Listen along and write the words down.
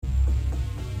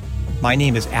My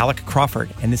name is Alec Crawford,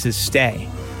 and this is Stay,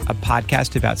 a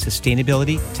podcast about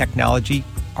sustainability, technology,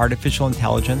 artificial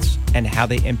intelligence, and how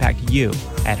they impact you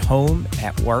at home,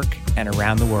 at work, and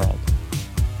around the world.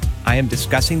 I am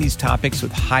discussing these topics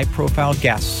with high-profile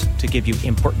guests to give you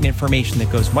important information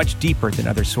that goes much deeper than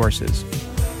other sources.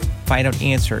 Find out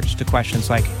answers to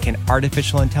questions like, can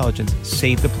artificial intelligence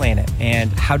save the planet?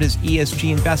 And how does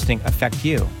ESG investing affect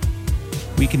you?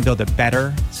 We can build a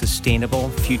better, sustainable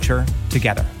future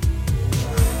together.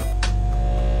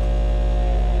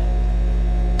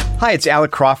 Hi, it's Alec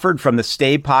Crawford from the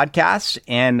Stay podcast,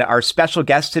 and our special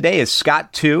guest today is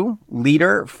Scott Tu,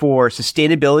 leader for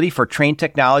sustainability for Trane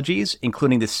Technologies,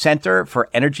 including the Center for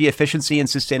Energy Efficiency and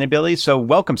Sustainability. So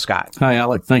welcome, Scott. Hi,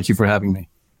 Alec. Thank you for having me.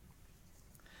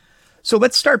 So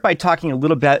let's start by talking a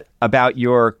little bit about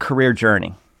your career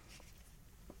journey.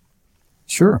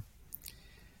 Sure.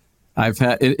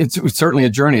 It's certainly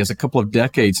a journey. It's a couple of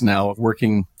decades now of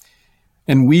working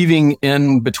and weaving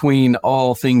in between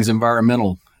all things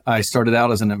environmental. I started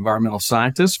out as an environmental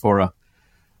scientist for a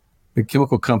big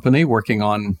chemical company working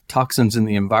on toxins in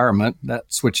the environment. That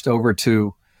switched over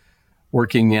to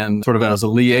working in sort of as a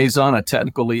liaison, a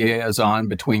technical liaison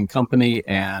between company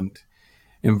and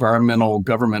environmental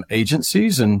government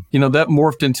agencies. And, that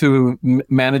morphed into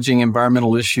managing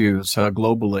environmental issues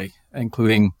globally,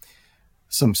 including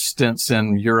some stints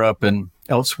in Europe and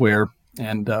elsewhere,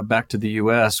 and back to the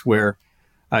U.S., where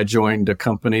I joined a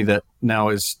company that now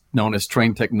is known as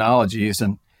Trane Technologies,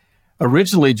 and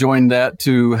originally joined that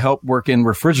to help work in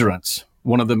refrigerants.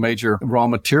 One of the major raw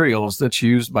materials that's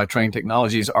used by Trane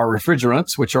Technologies are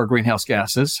refrigerants, which are greenhouse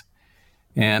gases.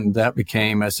 And that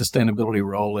became a sustainability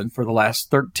role. And for the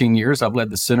last 13 years, I've led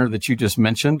the center that you just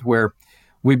mentioned, where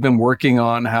we've been working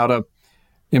on how to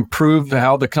improve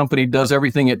how the company does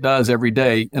everything it does every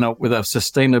day, with a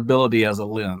sustainability as a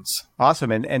lens. Awesome.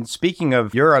 And speaking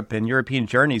of Europe and European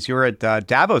journeys, you were at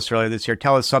Davos earlier this year.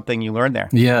 Tell us something you learned there.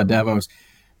 Yeah, Davos.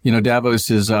 Davos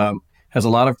has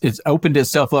it's opened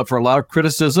itself up for a lot of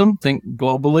criticism, think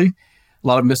globally, a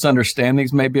lot of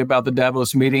misunderstandings maybe about the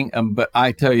Davos meeting. But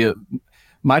I tell you,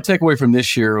 my takeaway from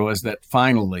this year was that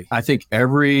finally, I think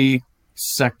every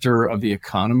sector of the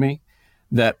economy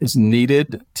that is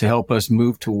needed to help us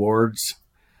move towards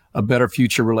a better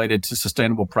future related to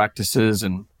sustainable practices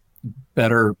and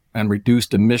better and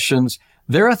reduced emissions,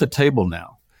 they're at the table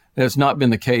now. That's not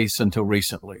been the case until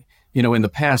recently. In the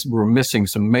past, we were missing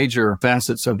some major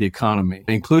facets of the economy,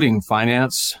 including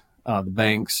finance, the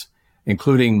banks,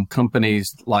 including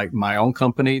companies like my own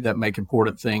company that make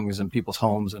important things in people's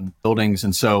homes and buildings.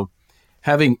 And so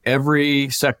having every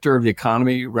sector of the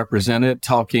economy represented,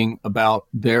 talking about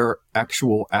their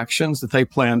actual actions that they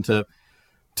plan to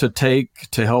take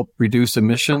to help reduce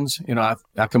emissions, I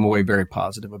come away very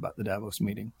positive about the Davos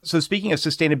meeting. So speaking of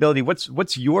sustainability,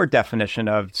 what's your definition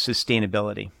of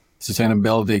sustainability?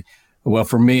 Sustainability, well,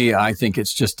 for me, I think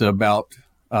it's just about,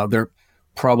 there are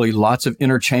probably lots of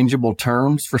interchangeable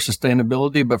terms for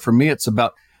sustainability, but for me, it's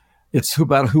about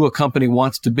who a company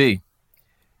wants to be.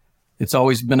 It's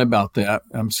always been about that.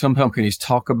 Some companies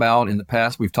talk about, in the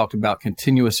past, we've talked about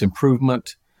continuous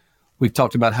improvement. We've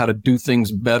talked about how to do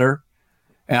things better.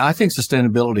 And I think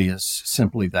sustainability is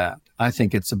simply that. I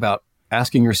think it's about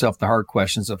asking yourself the hard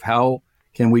questions of how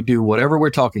can we do whatever we're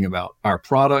talking about, our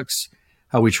products,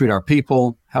 how we treat our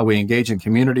people, how we engage in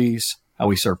communities, how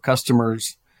we serve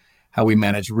customers, how we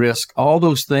manage risk. All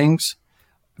those things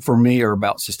for me are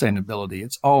about sustainability.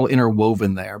 It's all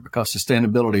interwoven there because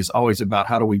sustainability is always about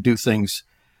how do we do things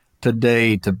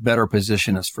today to better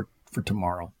position us for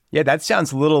tomorrow. Yeah, that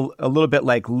sounds a little bit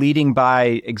like leading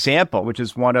by example, which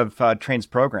is one of Trane's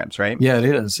programs, right? Yeah, it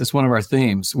is. It's one of our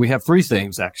themes. We have 3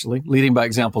 themes, actually. Leading by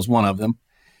example is one of them.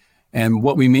 And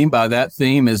what we mean by that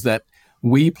theme is that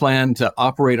we plan to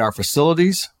operate our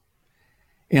facilities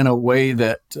in a way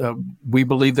that we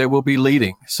believe they will be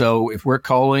leading. So if we're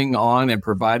calling on and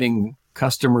providing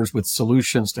customers with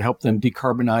solutions to help them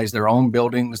decarbonize their own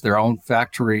buildings, their own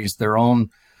factories, their own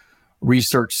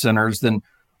research centers, then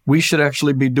we should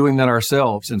actually be doing that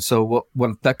ourselves. And so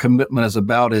what that commitment is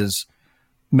about is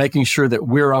making sure that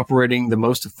we're operating the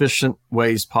most efficient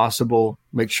ways possible,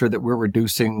 make sure that we're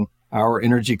reducing our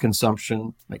energy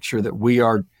consumption, make sure that we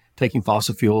are taking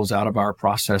fossil fuels out of our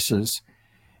processes.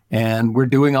 And we're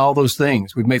doing all those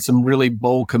things. We've made some really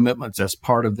bold commitments as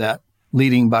part of that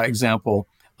leading by example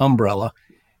umbrella.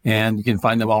 And you can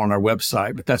find them all on our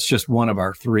website. But that's just one of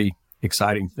our 3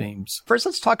 exciting themes. First,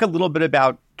 let's talk a little bit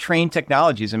about Trane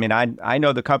Technologies. I mean, I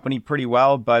know the company pretty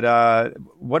well, but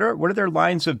what are their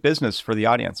lines of business for the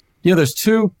audience? There's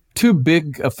two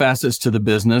big facets to the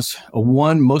business.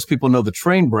 One, most people know the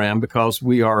Trane brand because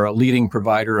we are a leading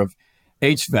provider of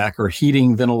HVAC or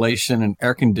heating, ventilation, and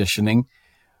air conditioning,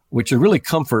 which are really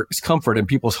comfort in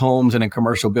people's homes and in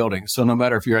commercial buildings. So no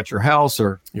matter if you're at your house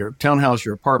or your townhouse,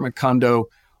 your apartment, condo,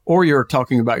 or you're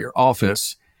talking about your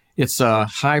office, it's a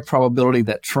high probability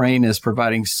that Trane is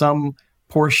providing some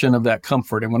portion of that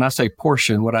comfort. And when I say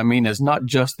portion, what I mean is not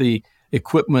just the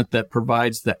equipment that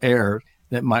provides the air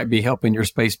that might be helping your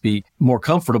space be more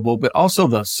comfortable, but also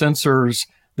the sensors,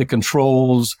 the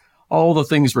controls, all the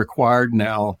things required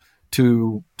now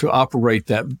to operate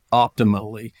that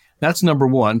optimally. That's number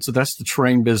one. So that's the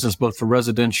Trane business, both for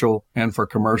residential and for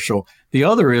commercial. The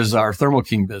other is our Thermo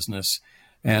King business.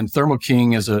 And Thermo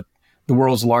King is the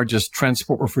world's largest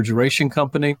transport refrigeration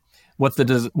company. What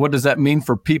does that mean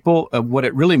for people? What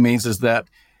it really means is that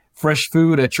fresh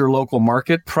food at your local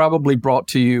market, probably brought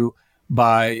to you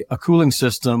by a cooling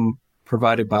system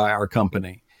provided by our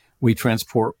company. We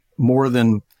transport more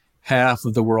than half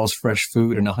of the world's fresh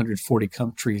food in 140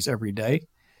 countries every day,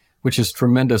 which is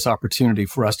tremendous opportunity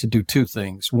for us to do two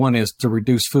things. One is to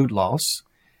reduce food loss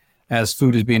as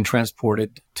food is being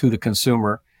transported to the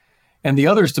consumer. And the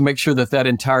other is to make sure that that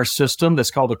entire system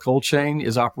that's called a cold chain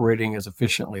is operating as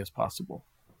efficiently as possible.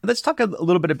 Let's talk a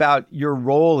little bit about your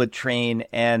role at Trane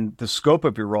and the scope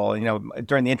of your role. You know,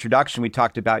 during the introduction, we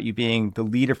talked about you being the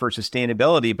leader for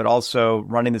sustainability, but also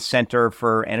running the Center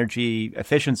for Energy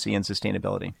Efficiency and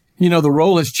Sustainability. You know, the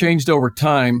role has changed over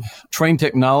time. Trane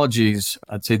Technologies,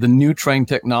 I'd say the new Trane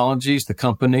Technologies, the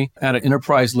company at an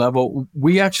enterprise level,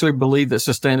 we actually believe that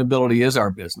sustainability is our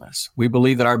business. We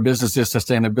believe that our business is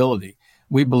sustainability.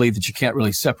 We believe that you can't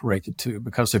really separate the two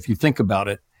because if you think about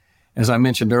it, as I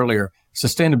mentioned earlier,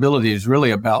 sustainability is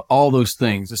really about all those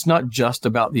things. It's not just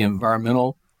about the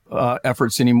environmental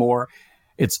efforts anymore.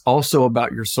 It's also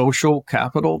about your social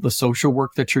capital, the social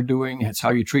work that you're doing. It's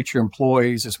how you treat your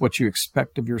employees. It's what you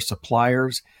expect of your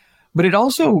suppliers. But it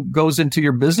also goes into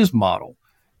your business model.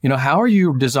 You know, how are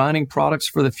you designing products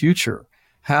for the future?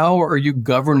 How are you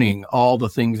governing all the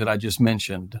things that I just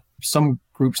mentioned? Some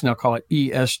groups now call it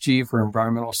ESG for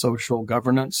environmental social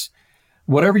governance.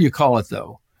 Whatever you call it,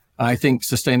 though, I think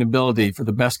sustainability for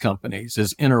the best companies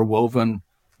is interwoven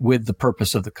with the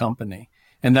purpose of the company.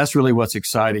 And that's really what's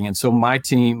exciting. And so my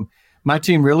team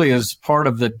really is part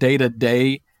of the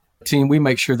day-to-day team. We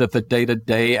make sure that the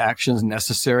day-to-day actions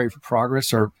necessary for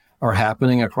progress are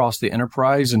happening across the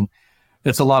enterprise. And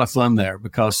it's a lot of fun there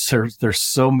because there's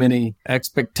so many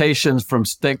expectations from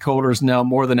stakeholders now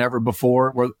more than ever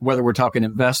before, whether we're talking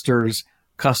investors,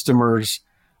 customers,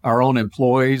 our own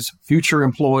employees, future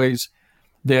employees.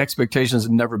 The expectations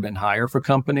have never been higher for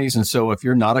companies. And so if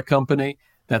you're not a company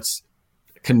that's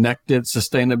connected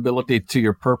sustainability to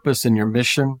your purpose and your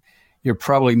mission, you're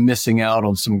probably missing out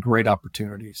on some great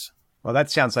opportunities. Well,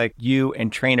 that sounds like you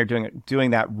and Trane are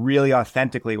doing that really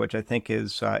authentically, which I think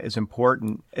is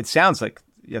important. It sounds like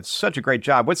you have such a great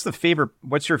job. What's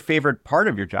your favorite part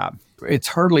of your job? It's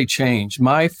hardly changed.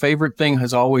 My favorite thing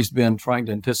has always been trying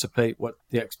to anticipate what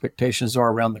the expectations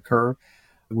are around the curve.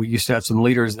 We used to have some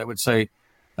leaders that would say,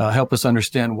 help us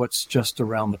understand what's just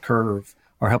around the curve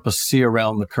or help us see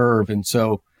around the curve. And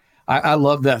so I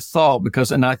love that thought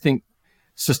and I think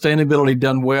sustainability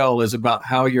done well is about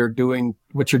how you're doing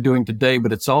what you're doing today,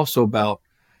 but it's also about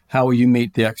how you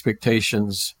meet the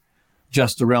expectations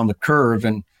just around the curve.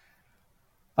 And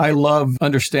I love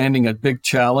understanding a big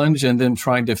challenge and then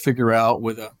trying to figure out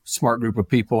with a smart group of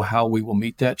people how we will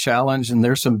meet that challenge. And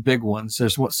there's some big ones.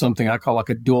 There's something I call like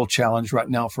a dual challenge right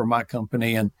now for my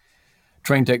company. And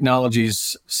Trane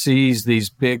Technologies sees these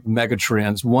big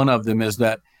megatrends. One of them is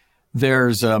that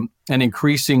there's an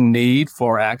increasing need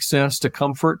for access to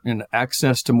comfort and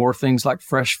access to more things like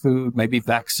fresh food, maybe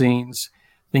vaccines,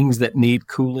 things that need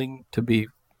cooling to be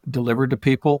delivered to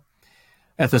people.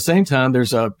 At the same time,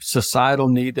 there's a societal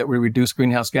need that we reduce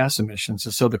greenhouse gas emissions.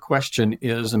 And so the question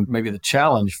is, and maybe the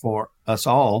challenge for us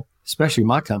all, especially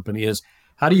my company, is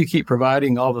how do you keep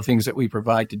providing all the things that we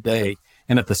provide today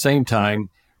and at the same time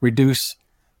reduce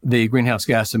the greenhouse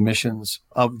gas emissions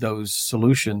of those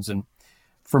solutions? And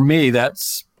for me, that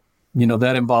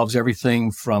involves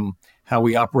everything from how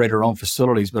we operate our own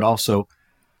facilities, but also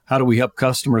how do we help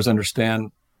customers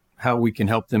understand how we can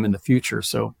help them in the future.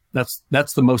 So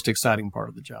that's the most exciting part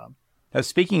of the job. Now,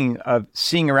 speaking of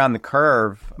seeing around the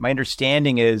curve, my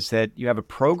understanding is that you have a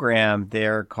program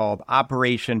there called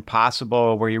Operation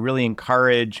Possible, where you really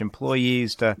encourage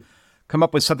employees to come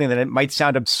up with something that it might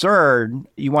sound absurd.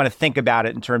 You want to think about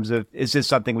it in terms of, is this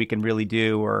something we can really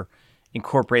do or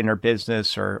incorporate in our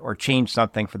business or change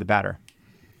something for the better?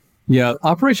 Yeah,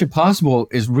 Operation Possible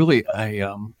is really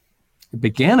it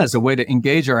began as a way to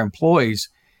engage our employees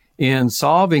in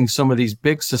solving some of these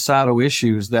big societal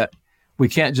issues that We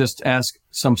can't just ask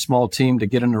some small team to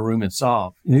get in a room and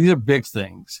solve. These are big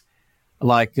things,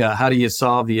 like how do you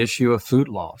solve the issue of food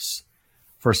loss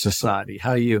for society?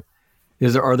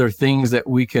 Are there things that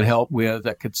we could help with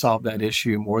that could solve that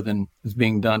issue more than is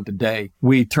being done today?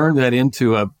 We turned that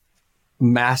into a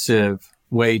massive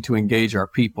way to engage our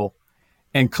people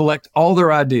and collect all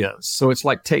their ideas. So it's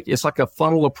like a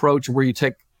funnel approach where you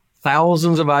take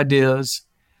thousands of ideas.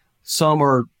 Some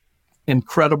are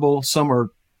incredible, some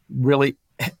are really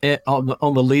on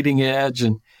the leading edge,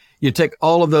 and you take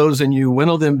all of those and you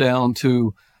winnow them down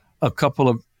to a couple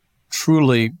of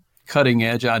truly cutting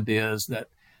edge ideas that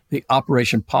the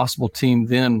Operation Possible team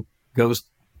then goes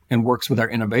and works with our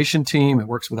innovation team and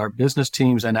works with our business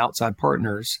teams and outside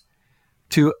partners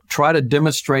to try to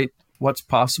demonstrate what's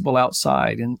possible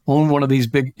outside and on one of these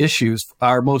big issues.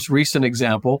 Our most recent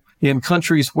example, in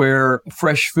countries where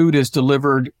fresh food is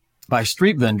delivered by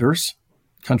street vendors,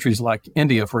 countries like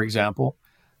India, for example,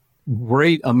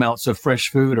 great amounts of fresh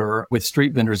food are with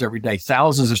street vendors every day,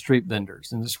 thousands of street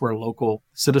vendors. And this is where local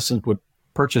citizens would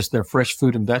purchase their fresh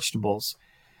food and vegetables.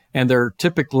 And they're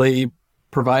typically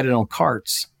provided on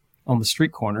carts on the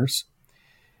street corners.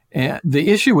 And the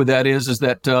issue with that is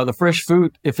that the fresh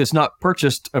food, if it's not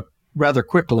purchased rather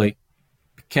quickly,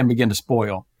 can begin to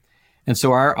spoil. And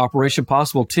so our Operation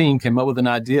Possible team came up with an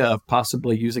idea of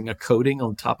possibly using a coating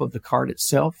on top of the cart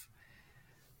itself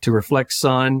to reflect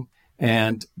sun,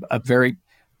 and a very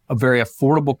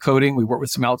affordable coating. We worked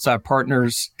with some outside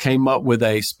partners, came up with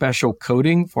a special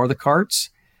coating for the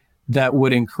carts that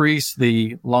would increase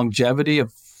the longevity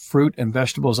of fruit and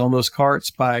vegetables on those carts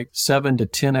by 7 to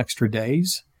 10 extra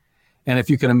days. And if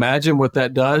you can imagine what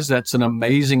that does, that's an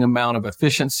amazing amount of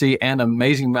efficiency and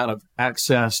amazing amount of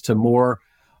access to more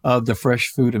of the fresh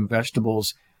food and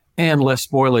vegetables and less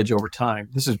spoilage over time.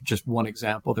 This is just one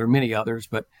example. There are many others,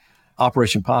 but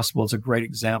Operation Possible is a great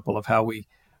example of how we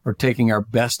are taking our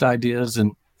best ideas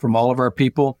and from all of our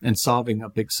people and solving a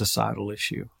big societal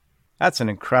issue. That's an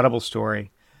incredible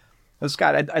story. Well,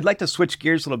 Scott, I'd like to switch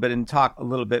gears a little bit and talk a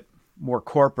little bit more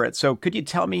corporate. So could you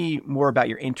tell me more about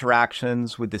your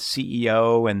interactions with the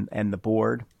CEO and the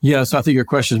board? Yes, I think your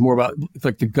question is more about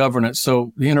like the governance.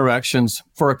 So the interactions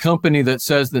for a company that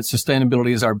says that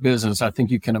sustainability is our business, I think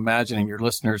you can imagine, and your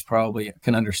listeners probably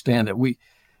can understand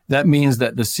that means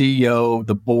that the CEO,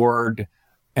 the board,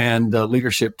 and the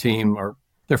leadership team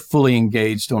they're fully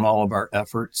engaged on all of our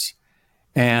efforts.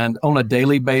 And on a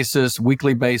daily basis,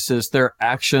 weekly basis, their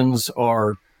actions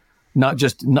are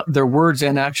their words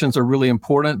and actions are really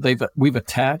important. We've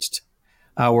attached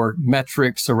our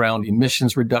metrics around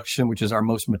emissions reduction, which is our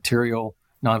most material,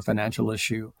 non-financial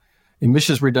issue,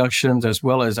 emissions reductions, as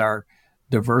well as our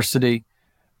diversity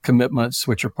commitments,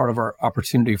 which are part of our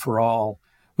Opportunity for All.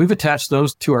 We've attached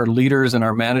those to our leaders and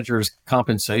our managers'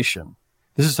 compensation.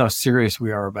 This is how serious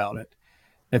we are about it.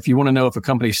 If you want to know if a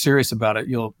company's serious about it,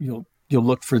 you'll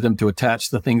look for them to attach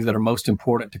the things that are most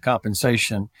important to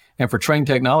compensation. And for Trane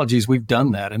Technologies, we've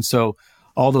done that. And so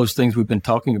all those things we've been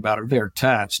talking about they're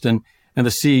attached. And the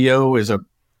CEO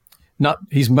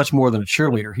he's much more than a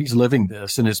cheerleader. He's living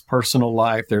this in his personal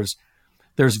life. There's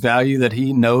value that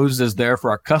he knows is there for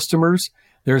our customers.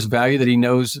 There's value that he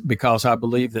knows because I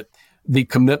believe that the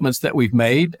commitments that we've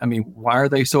made, why are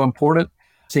they so important?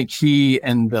 I think he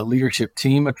and the leadership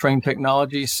team at Trane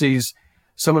Technologies sees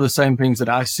some of the same things that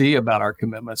I see about our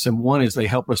commitments. And one is they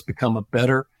help us become a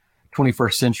better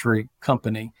 21st century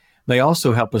company. They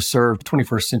also help us serve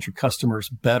 21st century customers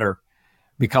better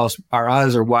because our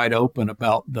eyes are wide open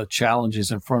about the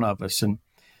challenges in front of us. And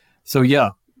so,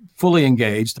 fully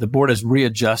engaged. The board has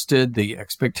readjusted the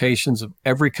expectations of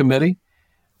every committee,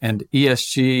 and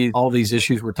ESG, all these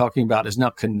issues we're talking about, is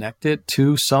now connected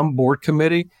to some board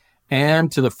committee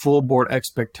and to the full board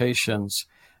expectations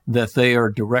that they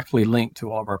are directly linked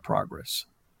to all of our progress.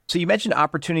 So you mentioned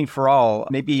Opportunity for All.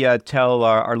 Maybe tell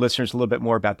our listeners a little bit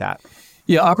more about that.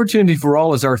 Yeah, Opportunity for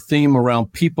All is our theme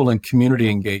around people and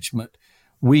community engagement.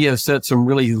 We have set some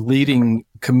really leading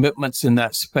commitments in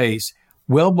that space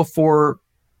well before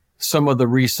some of the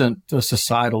recent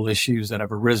societal issues that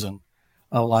have arisen,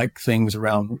 like things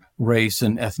around race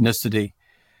and ethnicity.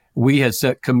 We had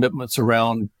set commitments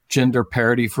around gender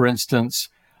parity, for instance,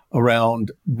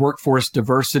 around workforce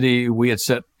diversity. We had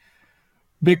set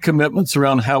big commitments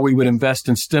around how we would invest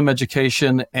in STEM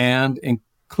education and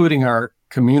including our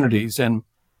communities. And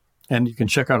you can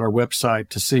check out our website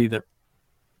to see that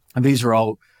these are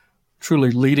all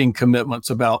truly leading commitments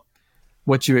about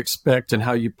what you expect and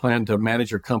how you plan to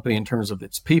manage your company in terms of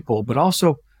its people, but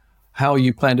also how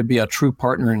you plan to be a true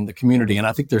partner in the community. And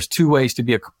I think there's two ways to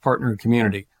be a partner in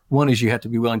community. One is you have to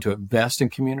be willing to invest in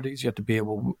communities. You have to be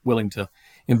willing to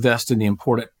invest in the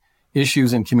important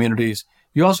issues in communities,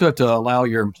 you also have to allow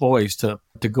your employees to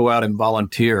go out and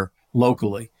volunteer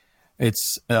locally.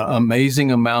 It's an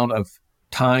amazing amount of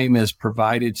time is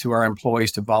provided to our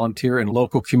employees to volunteer in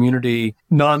local community,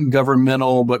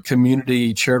 non-governmental, but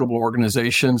community charitable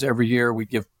organizations. Every year we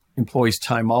give employees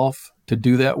time off to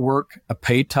do that work, a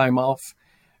paid time off.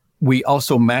 We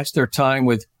also match their time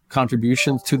with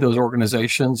contributions to those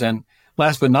organizations. And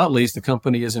last but not least, the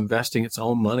company is investing its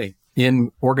own money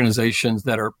in organizations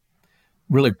that are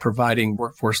really providing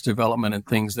workforce development and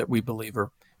things that we believe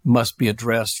must be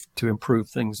addressed to improve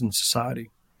things in society.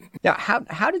 Now,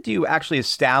 how did you actually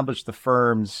establish the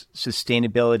firm's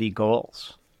sustainability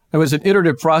goals? It was an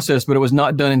iterative process, but it was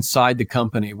not done inside the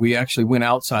company. We actually went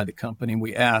outside the company.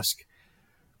 We asked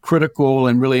critical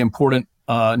and really important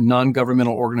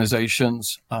non-governmental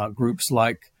organizations, groups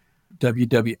like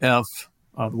WWF,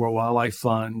 the World Wildlife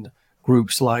Fund,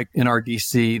 groups like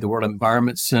NRDC, the World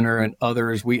Environment Center, and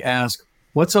others. We asked,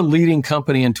 what's a leading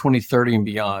company in 2030 and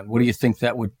beyond? What do you think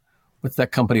what's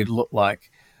that company look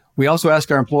like? We also ask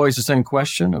our employees the same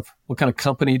question of what kind of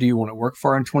company do you want to work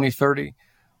for in 2030?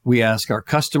 We ask our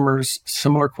customers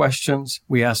similar questions.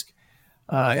 We ask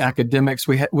academics.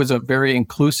 It was a very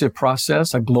inclusive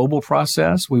process, a global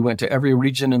process. We went to every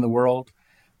region in the world.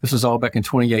 This was all back in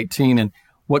 2018. And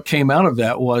what came out of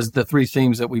that was the three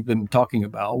themes that we've been talking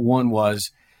about. One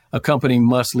was a company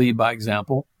must lead by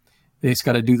example. It's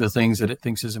got to do the things that it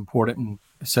thinks is important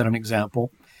and set an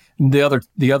example. And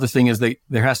the other thing is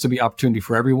there has to be opportunity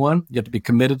for everyone. You have to be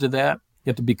committed to that. You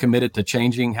have to be committed to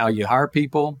changing how you hire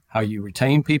people, how you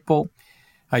retain people,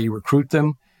 how you recruit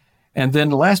them. And then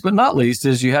last but not least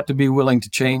is you have to be willing to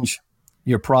change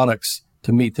your products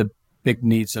to meet the big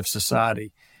needs of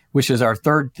society, which is our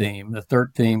third theme. The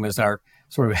third theme is our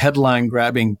sort of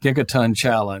headline-grabbing Gigaton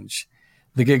Challenge.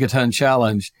 The Gigaton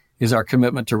Challenge is our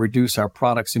commitment to reduce our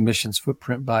products' emissions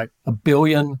footprint by 1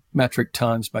 billion metric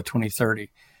tons by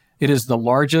 2030. It is the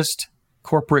largest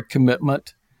corporate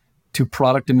commitment to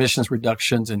product emissions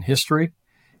reductions in history.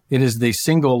 It is the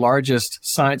single largest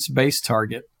science-based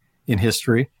target in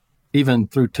history, even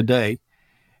through today.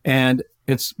 And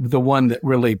it's the one that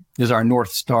really is our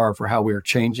North Star for how we are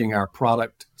changing our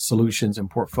product solutions and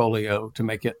portfolio to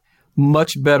make it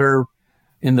much better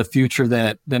in the future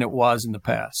than it was in the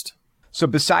past. So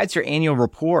besides your annual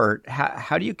report,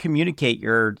 how do you communicate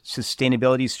your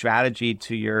sustainability strategy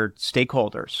to your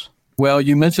stakeholders? Well,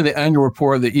 you mentioned the annual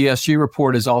report. The ESG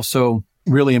report is also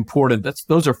really important.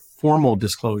 Those are formal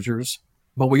disclosures,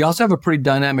 but we also have a pretty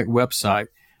dynamic website.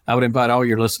 I would invite all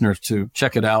your listeners to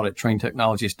check it out at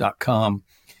traintechnologies.com,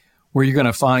 where you're going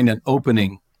to find an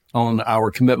opening on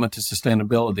our commitment to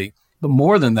sustainability. But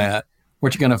more than that,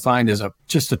 what you're going to find is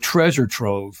just a treasure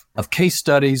trove of case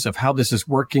studies of how this is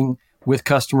working with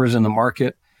customers in the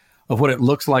market, of what it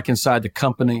looks like inside the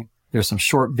company. There's some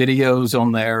short videos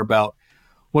on there about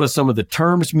what do some of the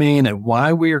terms mean and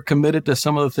why we are committed to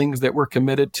some of the things that we're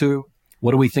committed to.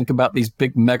 What do we think about these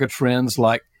big mega trends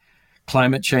like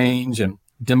climate change and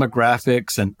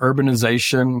demographics and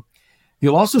urbanization?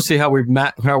 You'll also see how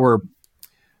we're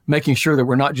making sure that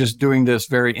we're not just doing this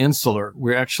very insular.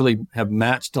 We actually have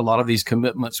matched a lot of these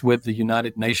commitments with the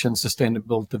United Nations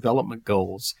Sustainable Development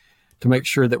Goals to make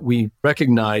sure that we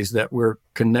recognize that we're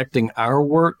connecting our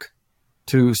work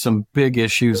to some big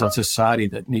issues on society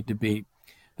that need to be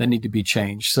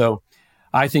changed. So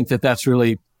I think that that's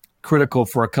really critical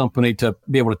for a company to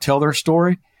be able to tell their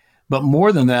story. But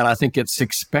more than that, I think it's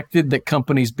expected that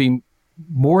companies be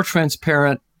more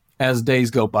transparent as days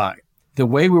go by. The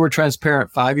way we were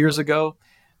transparent 5 years ago,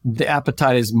 the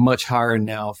appetite is much higher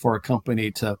now for a company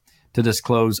to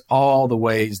disclose all the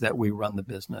ways that we run the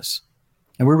business.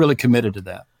 And we're really committed to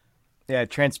that. Yeah,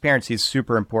 transparency is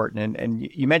super important. And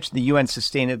you mentioned the UN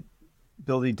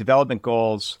Sustainability Development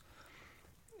Goals,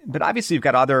 but obviously you've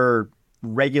got other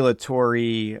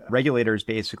regulators,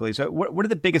 basically. So what are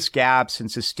the biggest gaps in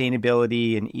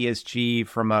sustainability and ESG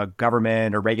from a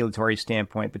government or regulatory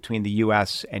standpoint between the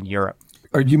U.S. and Europe?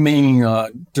 Are you meaning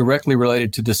directly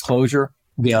related to disclosure?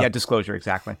 Yeah, disclosure,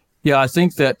 exactly. Yeah, I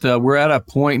think that we're at a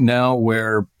point now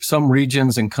where some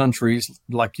regions and countries,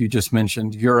 like you just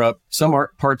mentioned, Europe, some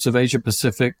parts of Asia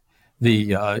Pacific,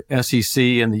 the SEC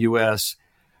and the U.S.,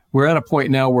 we're at a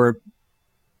point now where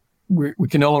we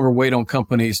can no longer wait on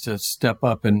companies to step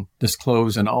up and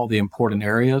disclose in all the important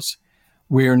areas.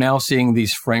 We are now seeing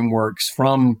these frameworks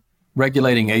from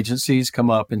regulating agencies come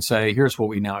up and say, here's what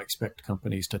we now expect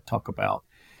companies to talk about.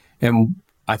 And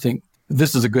I think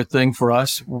this is a good thing for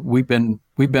us. We've been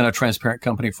a transparent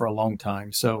company for a long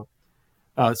time. So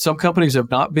some companies have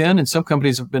not been, and some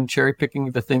companies have been cherry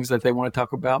picking the things that they want to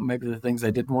talk about, maybe the things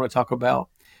they didn't want to talk about.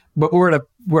 But we're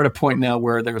at a point now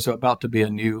where there's about to be a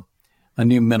new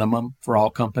minimum for all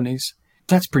companies.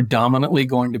 That's predominantly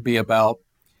going to be about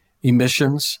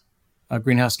emissions,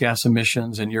 greenhouse gas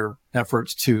emissions, and your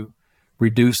efforts to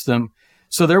reduce them.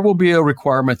 So there will be a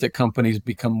requirement that companies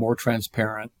become more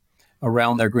transparent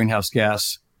around their greenhouse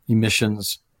gas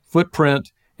emissions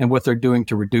footprint and what they're doing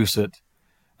to reduce it.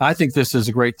 I think this is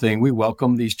a great thing. We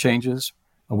welcome these changes.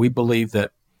 We believe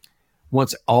that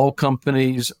once all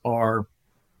companies are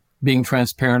being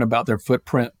transparent about their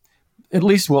footprint, at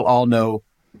least we'll all know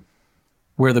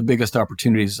where the biggest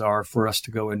opportunities are for us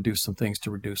to go and do some things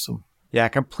to reduce them. Yeah, I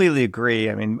completely agree.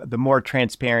 I mean, the more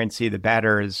transparency, the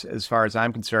better, as far as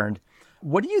I'm concerned.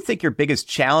 What do you think your biggest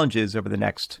challenge is over the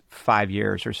next 5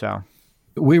 years or so?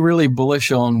 We're really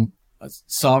bullish on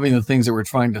solving the things that we're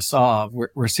trying to solve.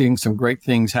 We're seeing some great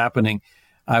things happening.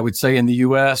 I would say in the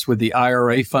U.S. with the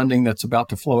IRA funding that's about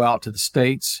to flow out to the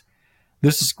states,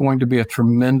 this is going to be a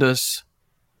tremendous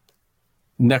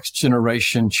next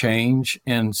generation change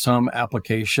in some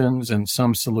applications and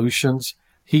some solutions.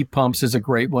 Heat pumps is a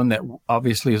great one that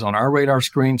obviously is on our radar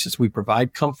screen since we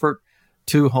provide comfort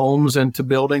to homes and to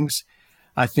buildings.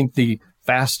 I think the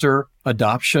faster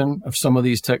adoption of some of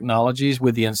these technologies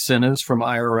with the incentives from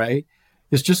IRA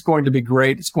is just going to be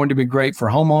great. It's going to be great for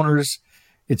homeowners.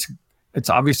 It's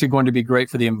obviously going to be great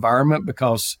for the environment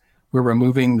because we're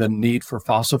removing the need for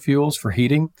fossil fuels for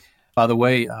heating. By the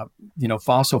way,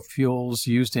 fossil fuels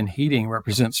used in heating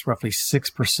represents roughly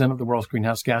 6% of the world's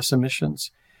greenhouse gas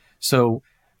emissions. So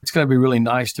it's going to be really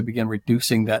nice to begin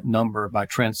reducing that number by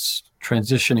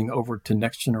transitioning over to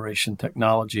next generation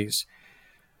technologies.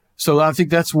 So I think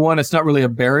that's one. It's not really a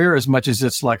barrier as much as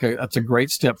it's that's a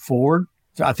great step forward.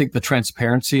 I think the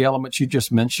transparency elements you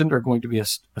just mentioned are going to be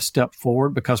a step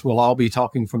forward because we'll all be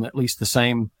talking from at least the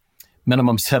same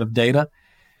minimum set of data.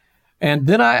 And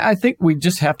then I think we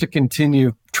just have to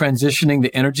continue transitioning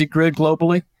the energy grid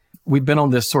globally. We've been on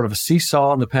this sort of a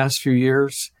seesaw in the past few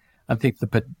years. I think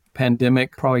the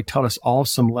pandemic probably taught us all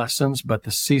some lessons, but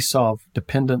the seesaw of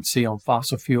dependency on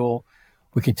fossil fuel,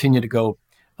 we continue to go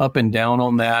up and down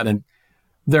on that. And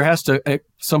there has to, at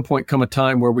some point, come a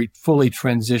time where we fully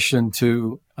transition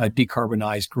to a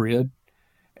decarbonized grid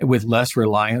with less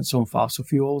reliance on fossil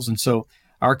fuels. And so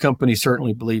our company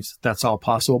certainly believes that's all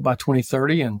possible by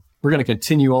 2030. And we're going to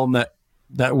continue on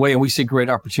that way. And we see great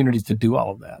opportunities to do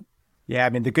all of that. Yeah, I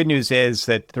mean, the good news is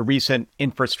that the recent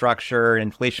Infrastructure and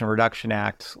Inflation Reduction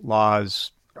Act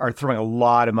laws are throwing a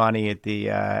lot of money at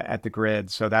the grid.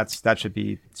 So that should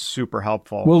be super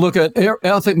helpful. Well,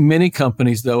 I think many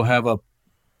companies, though, have a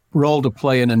role to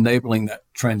play in enabling that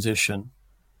transition.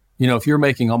 If you're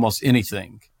making almost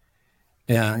anything,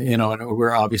 and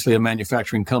we're obviously a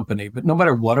manufacturing company, but no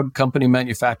matter what a company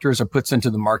manufactures or puts into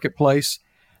the marketplace,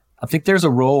 I think there's a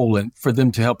role for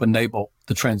them to help enable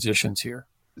the transitions here.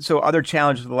 So other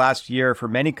challenges of the last year for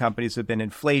many companies have been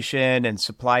inflation and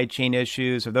supply chain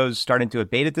issues. Are those starting to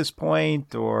abate at this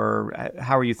point, or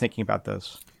how are you thinking about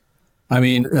this? I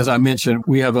mean, as I mentioned,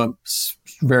 we have a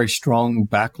very strong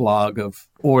backlog of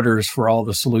orders for all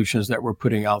the solutions that we're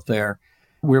putting out there.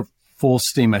 We're full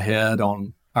steam ahead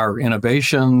on our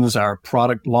innovations, our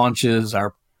product launches,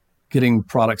 our getting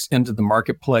products into the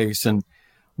marketplace, and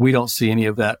we don't see any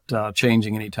of that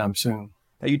changing anytime soon.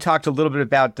 Now, you talked a little bit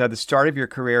about the start of your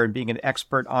career and being an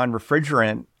expert on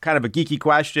refrigerant. Kind of a geeky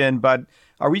question, but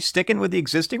are we sticking with the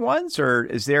existing ones, or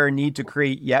is there a need to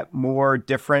create yet more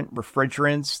different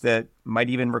refrigerants that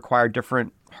might even require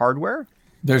different hardware?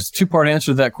 There's a two-part answer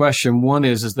to that question. One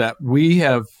is that we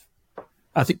have,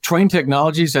 I think, Trane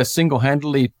Technologies has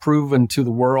single-handedly proven to the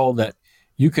world that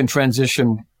you can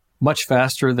transition much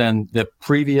faster than the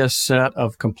previous set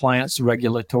of compliance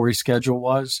regulatory schedule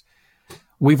was.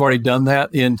 We've already done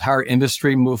that. The entire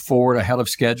industry moved forward ahead of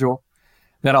schedule.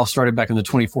 That all started back in the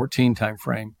 2014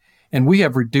 timeframe. And we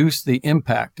have reduced the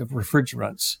impact of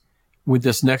refrigerants with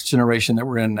this next generation that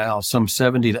we're in now, some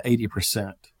 70 to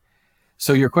 80%.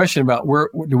 So your question about where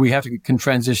do we have to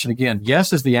transition again?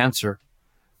 Yes is the answer.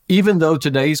 Even though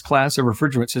today's class of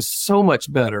refrigerants is so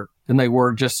much better than they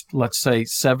were just, let's say,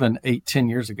 7, 8, 10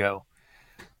 years ago.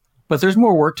 But there's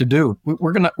more work to do.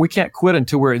 We can't quit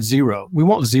until we're at zero. We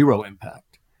want zero impact.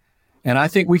 And I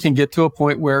think we can get to a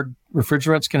point where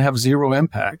refrigerants can have zero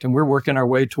impact, and we're working our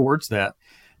way towards that.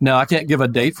 Now, I can't give a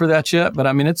date for that yet, but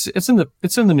I mean, it's in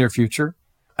the near future.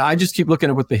 I just keep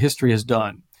looking at what the history has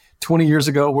done. 20 years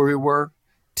ago where we were,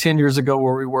 10 years ago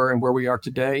where we were, and where we are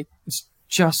today. It's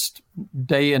just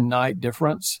day and night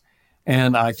difference.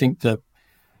 And I think the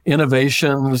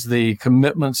innovations, the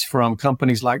commitments from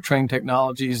companies like Trane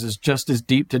Technologies is just as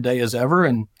deep today as ever.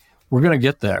 And we're going to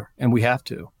get there, and we have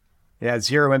to. Yeah,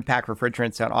 zero impact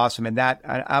refrigerants sound awesome. And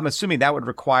I'm assuming that would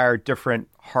require different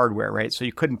hardware, right? So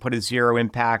you couldn't put a zero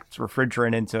impact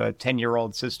refrigerant into a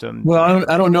 10-year-old system. Well,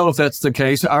 I don't know if that's the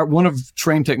case. One of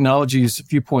Trane Technologies'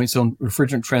 viewpoints on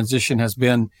refrigerant transition has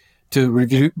been to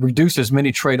reduce as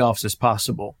many trade-offs as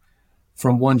possible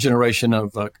from one generation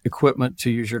of equipment,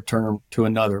 to use your term, to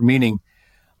another, meaning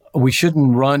we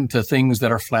shouldn't run to things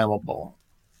that are flammable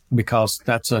because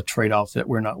that's a trade-off that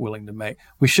we're not willing to make.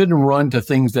 We shouldn't run to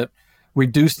things that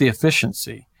reduce the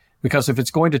efficiency, because if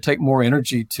it's going to take more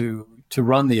energy to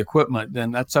run the equipment,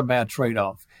 then that's a bad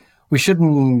trade-off. We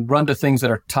shouldn't run to things that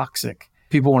are toxic.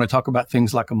 People want to talk about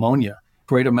things like ammonia,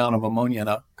 great amount of ammonia in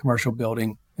a commercial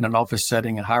building, in an office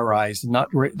setting, and high rise.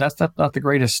 That's not the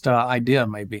greatest idea,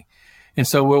 maybe. And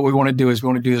so what we want to do is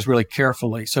this really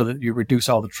carefully so that you reduce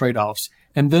all the trade-offs.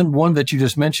 And then one that you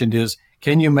just mentioned is,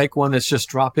 can you make one that's just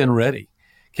drop-in ready?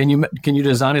 Can you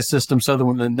design a system so that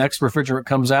when the next refrigerant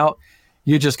comes out,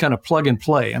 you just kind of plug and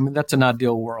play? I mean, that's an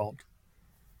ideal world.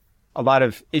 A lot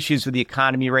of issues with the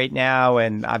economy right now.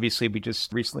 And obviously, we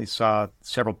just recently saw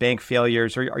several bank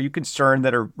failures. Are you concerned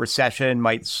that a recession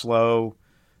might slow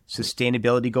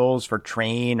sustainability goals for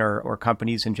Trane or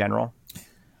companies in general?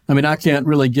 I mean, I can't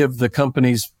really give the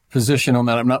company's position on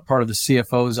that. I'm not part of the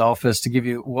CFO's office to give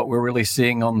you what we're really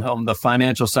seeing on the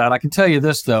financial side. I can tell you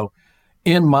this, though.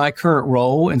 In my current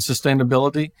role in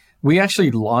sustainability, we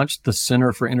actually launched the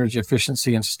Center for Energy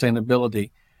Efficiency and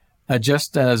Sustainability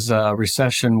just as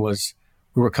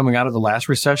we were coming out of the last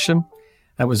recession.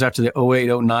 That was after the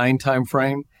 08-09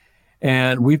 timeframe.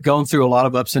 And we've gone through a lot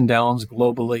of ups and downs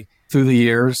globally through the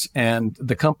years, and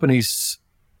the company's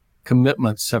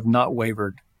commitments have not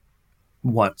wavered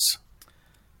once.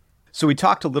 So we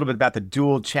talked a little bit about the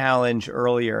dual challenge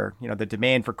earlier. You know, the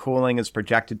demand for cooling is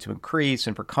projected to increase,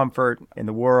 and for comfort in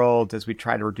the world as we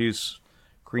try to reduce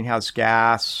greenhouse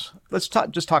gas. Let's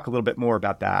just talk a little bit more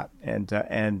about that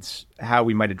and how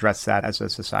we might address that as a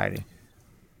society.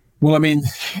 Well, I mean,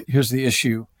 here's the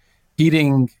issue.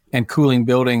 Heating and cooling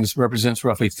buildings represents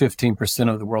roughly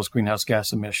 15% of the world's greenhouse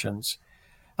gas emissions.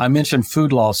 I mentioned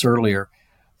food loss earlier.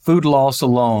 Food loss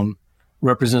alone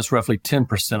represents roughly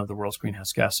 10% of the world's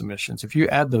greenhouse gas emissions. If you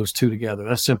add those two together,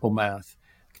 that's simple math.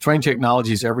 Trane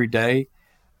Technologies every day,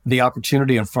 the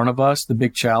opportunity in front of us, the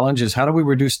big challenge is how do we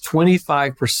reduce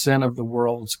 25% of the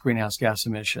world's greenhouse gas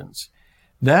emissions?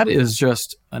 That is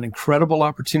just an incredible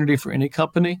opportunity for any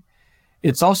company.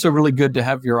 It's also really good to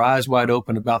have your eyes wide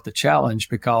open about the challenge,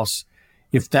 because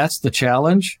if that's the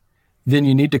challenge, then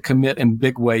you need to commit in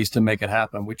big ways to make it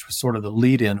happen, which was sort of the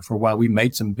lead-in for why we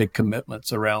made some big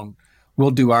commitments around we'll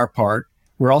do our part.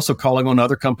 We're also calling on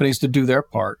other companies to do their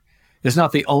part. It's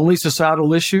not the only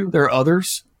societal issue. There are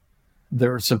others.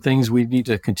 There are some things we need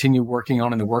to continue working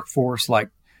on in the workforce, like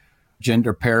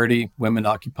gender parity, women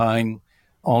occupying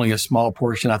only a small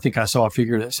portion. I think I saw a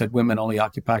figure that said women only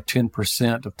occupy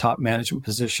 10% of top management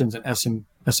positions in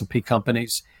S&P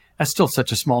companies. That's still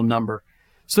such a small number.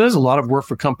 So there's a lot of work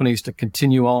for companies to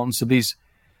continue on. So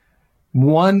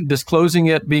disclosing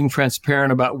it, being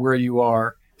transparent about where you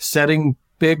are, setting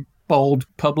big, bold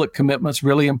public commitments,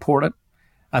 really important.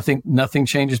 I think nothing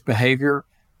changes behavior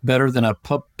better than a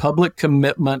public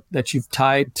commitment that you've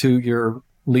tied to your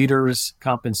leaders'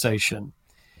 compensation,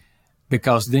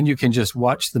 because then you can just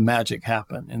watch the magic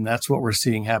happen. And that's what we're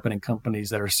seeing happen in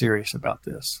companies that are serious about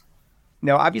this.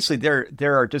 Now, obviously, there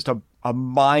are just a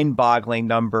mind-boggling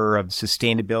number of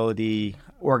sustainability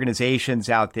organizations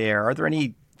out there. Are there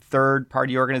any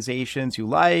third-party organizations you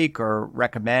like or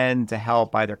recommend to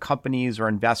help either companies or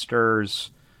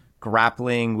investors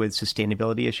grappling with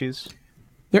sustainability issues?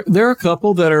 There are a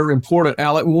couple that are important,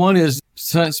 Alec. One is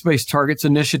Science-Based Targets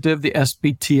Initiative, the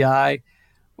SBTI.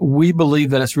 We believe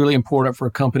that it's really important for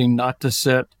a company not to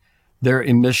set their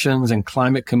emissions and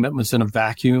climate commitments in a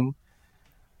vacuum,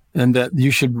 and that you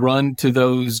should run to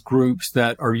those groups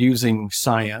that are using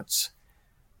science,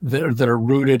 that are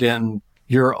rooted in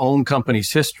your own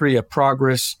company's history of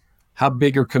progress, how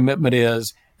big your commitment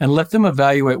is, and let them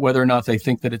evaluate whether or not they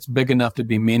think that it's big enough to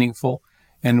be meaningful.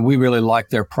 And we really like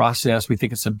their process. We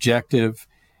think it's objective,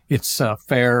 it's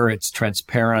fair, it's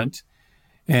transparent,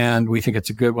 and we think it's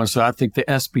a good one. So I think the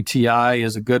SBTI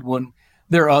is a good one.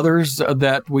 There are others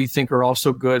that we think are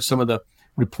also good. Some of the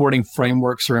reporting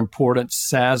frameworks are important.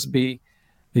 SASB,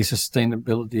 the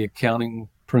Sustainability Accounting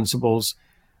Principles,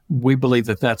 we believe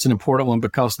that that's an important one,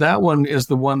 because that one is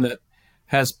the one that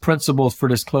has principles for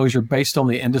disclosure based on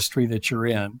the industry that you're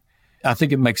in. I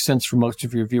think it makes sense for most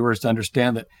of your viewers to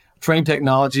understand that Trane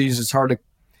Technologies, it's hard to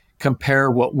compare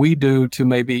what we do to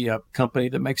maybe a company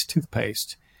that makes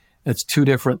toothpaste. It's two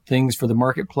different things for the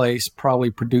marketplace, probably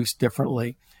produced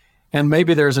differently. And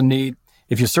maybe there's a need.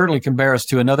 if you certainly compare us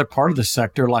to another part of the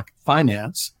sector like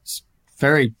finance, it's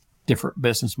very different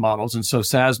business models. And so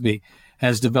SASB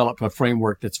has developed a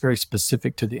framework that's very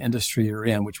specific to the industry you're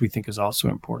in, which we think is also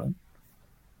important.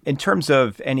 In terms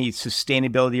of any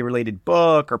sustainability related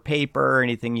book or paper, or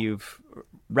anything you've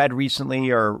read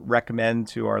recently or recommend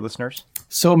to our listeners?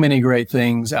 So many great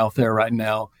things out there right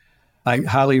now. I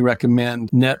highly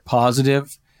recommend Net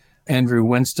Positive, Andrew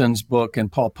Winston's book and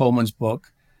Paul Pullman's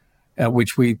book,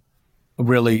 which we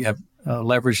really have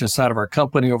leveraged inside of our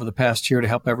company over the past year to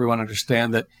help everyone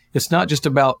understand that it's not just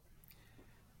about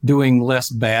doing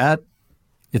less bad.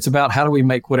 It's about how do we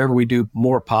make whatever we do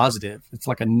more positive. It's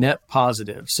like a net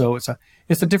positive. So it's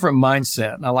a different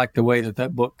mindset. And I like the way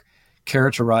that book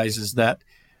characterizes that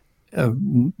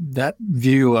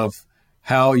view of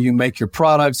how you make your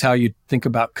products, how you think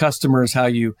about customers, how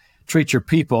you treat your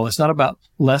people. It's not about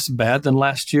less bad than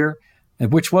last year,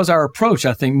 which was our approach.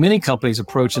 I think many companies'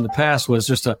 approach in the past was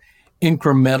just a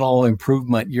incremental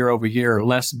improvement year over year,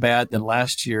 less bad than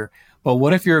last year. But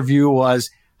what if your view was,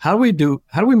 how do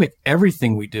we make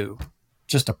everything we do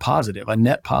just a positive, a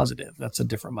net positive? That's a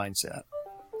different mindset.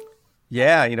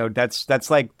 Yeah, that's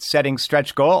like setting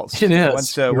stretch goals. It is.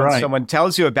 Once someone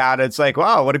tells you about it, it's like,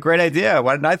 wow, what a great idea.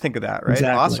 Why didn't I think of that? Right?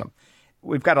 Exactly. Awesome.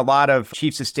 We've got a lot of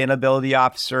chief sustainability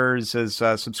officers as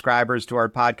subscribers to our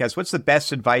podcast. What's the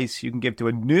best advice you can give to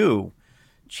a new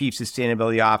chief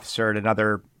sustainability officer at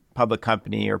another public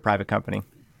company or private company?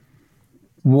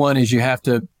 One is you have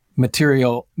to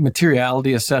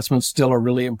materiality assessments still are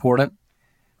really important.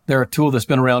 They're a tool that's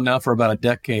been around now for about a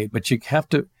decade, but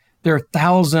there are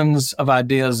thousands of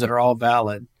ideas that are all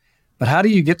valid. But how do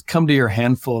you come to your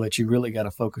handful that you really got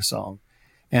to focus on?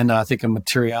 And I think a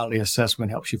materiality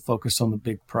assessment helps you focus on the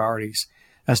big priorities.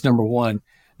 That's number one.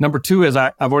 Number two is,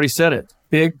 I've already said it,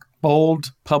 big,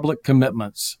 bold, public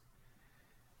commitments.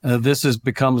 This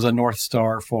becomes a North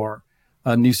Star for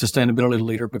a new sustainability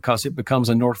leader because it becomes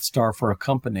a North Star for a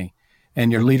company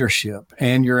and your leadership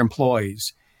and your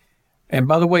employees. And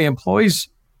by the way, employees,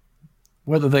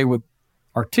 whether they would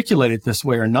articulate it this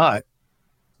way or not,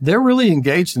 they're really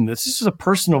engaged in this. This is a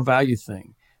personal value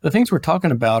thing. The things we're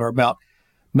talking about are about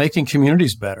making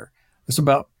communities better. It's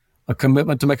about a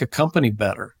commitment to make a company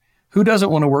better. Who doesn't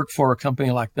want to work for a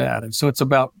company like that? And so it's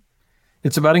about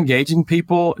engaging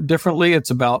people differently.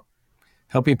 It's about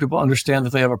helping people understand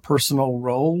that they have a personal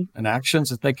role and actions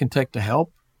that they can take to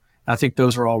help. I think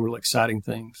those are all really exciting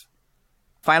things.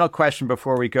 Final question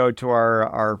before we go to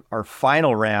our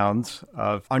final round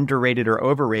of underrated or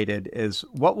overrated is,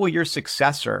 what will your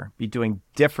successor be doing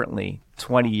differently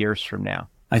 20 years from now?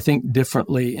 I think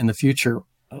differently in the future,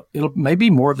 it'll maybe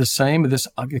more of the same.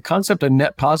 The concept of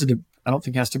net positive, I don't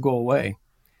think has to go away.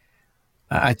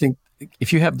 I think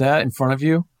if you have that in front of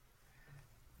you,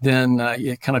 then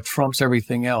it kind of trumps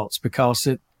everything else, because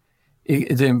it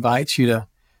invites you to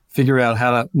figure out how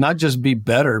to not just be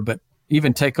better, but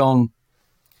even take on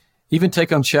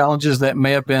challenges that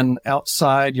may have been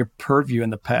outside your purview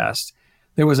in the past.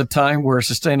 There was a time where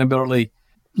sustainability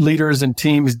leaders and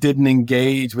teams didn't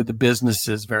engage with the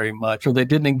businesses very much, or they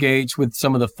didn't engage with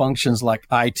some of the functions like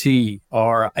IT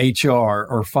or HR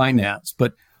or finance.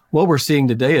 But what we're seeing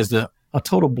today is a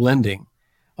total blending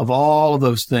of all of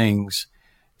those things,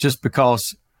 just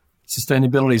because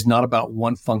sustainability is not about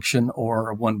one function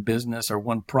or one business or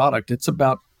one product. It's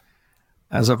about,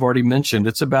 as I've already mentioned,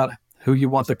 it's about who you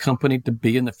want the company to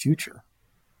be in the future.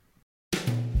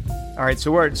 All right,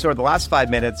 so the last 5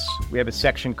 minutes, we have a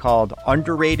section called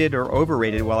Underrated or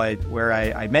Overrated, where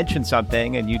I mention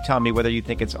something and you tell me whether you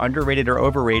think it's underrated or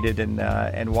overrated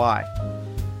and why.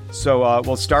 So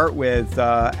we'll start with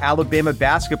Alabama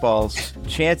basketball's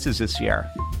chances this year.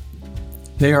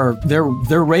 They're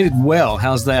rated well.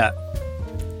 How's that?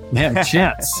 They have a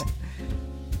chance.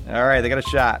 All right, they got a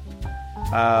shot.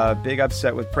 Big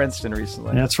upset with Princeton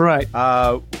recently. That's right.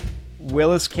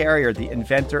 Willis Carrier, the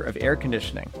inventor of air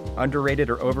conditioning, underrated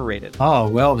or overrated? Oh,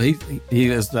 well, he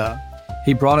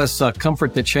brought us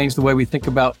comfort that changed the way we think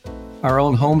about our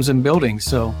own homes and buildings.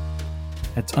 So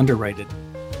that's underrated.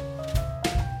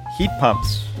 Heat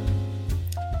pumps.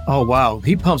 Oh, wow.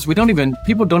 Heat pumps.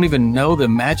 People don't even know the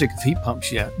magic of heat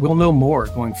pumps yet. We'll know more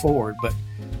going forward, but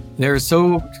there's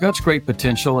such great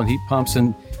potential in heat pumps,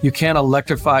 and you can't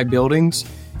electrify buildings.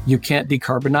 You can't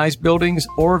decarbonize buildings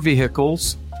or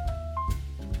vehicles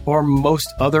or most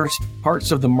other parts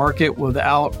of the market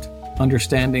without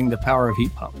understanding the power of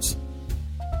heat pumps.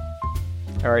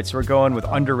 All right, so we're going with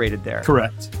underrated there.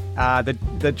 Correct.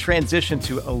 The transition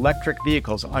to electric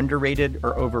vehicles, underrated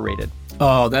or overrated?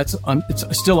 Oh, it's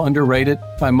still underrated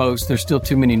by most. There's still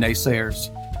too many naysayers.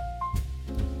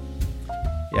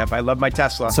 Yep, I love my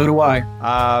Tesla. So do I.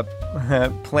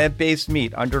 Plant-based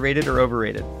meat, underrated or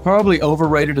overrated? Probably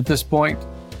overrated at this point.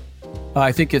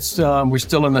 I think it's we're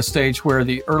still in the stage where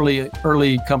the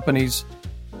early companies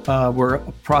were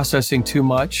processing too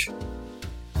much,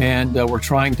 and we're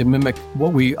trying to mimic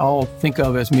what we all think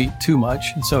of as meat too much.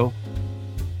 And so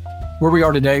where we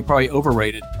are today, probably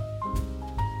overrated.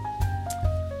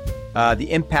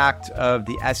 The impact of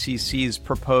the SEC's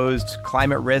proposed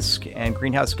climate risk and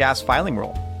greenhouse gas filing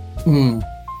rule.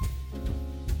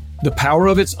 The power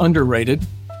of it's underrated.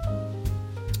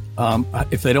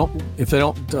 If they don't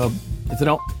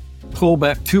pull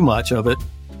back too much of it,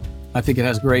 I think it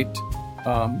has great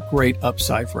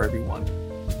upside for everyone.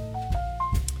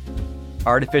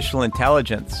 Artificial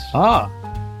intelligence. I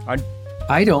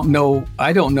don't know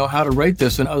how to rate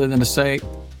this, and other than to say,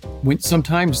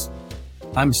 sometimes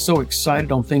I'm so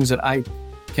excited on things that I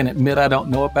can admit I don't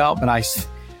know about, but I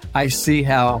see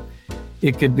how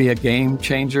it could be a game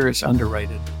changer. It's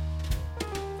underrated.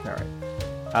 All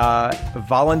right.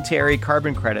 Voluntary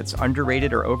carbon credits,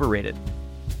 underrated or overrated?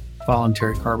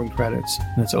 Voluntary carbon credits,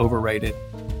 that's overrated.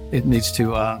 It needs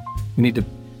to we need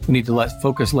to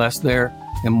focus less there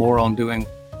and more on doing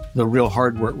the real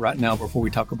hard work right now before we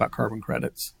talk about carbon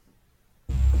credits.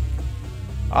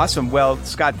 Awesome. Well,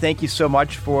 Scott, thank you so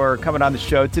much for coming on the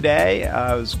show today. It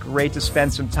was great to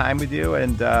spend some time with you,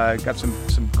 and got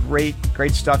some great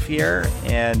stuff here.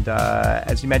 And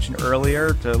as you mentioned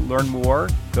earlier, to learn more,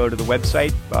 go to the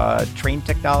website,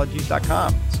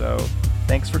 traintechnologies.com. So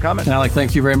thanks for coming. Alec,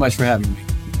 thank you very much for having me.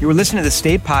 You were listening to the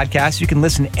Stay Podcast. You can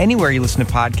listen anywhere you listen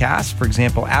to podcasts, for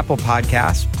example, Apple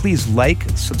Podcasts. Please like,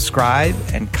 subscribe,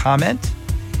 and comment.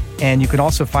 And you can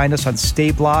also find us on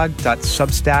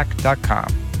stayblog.substack.com.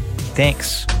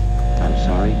 Thanks. I'm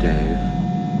sorry, Dave.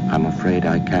 I'm afraid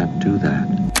I can't do that.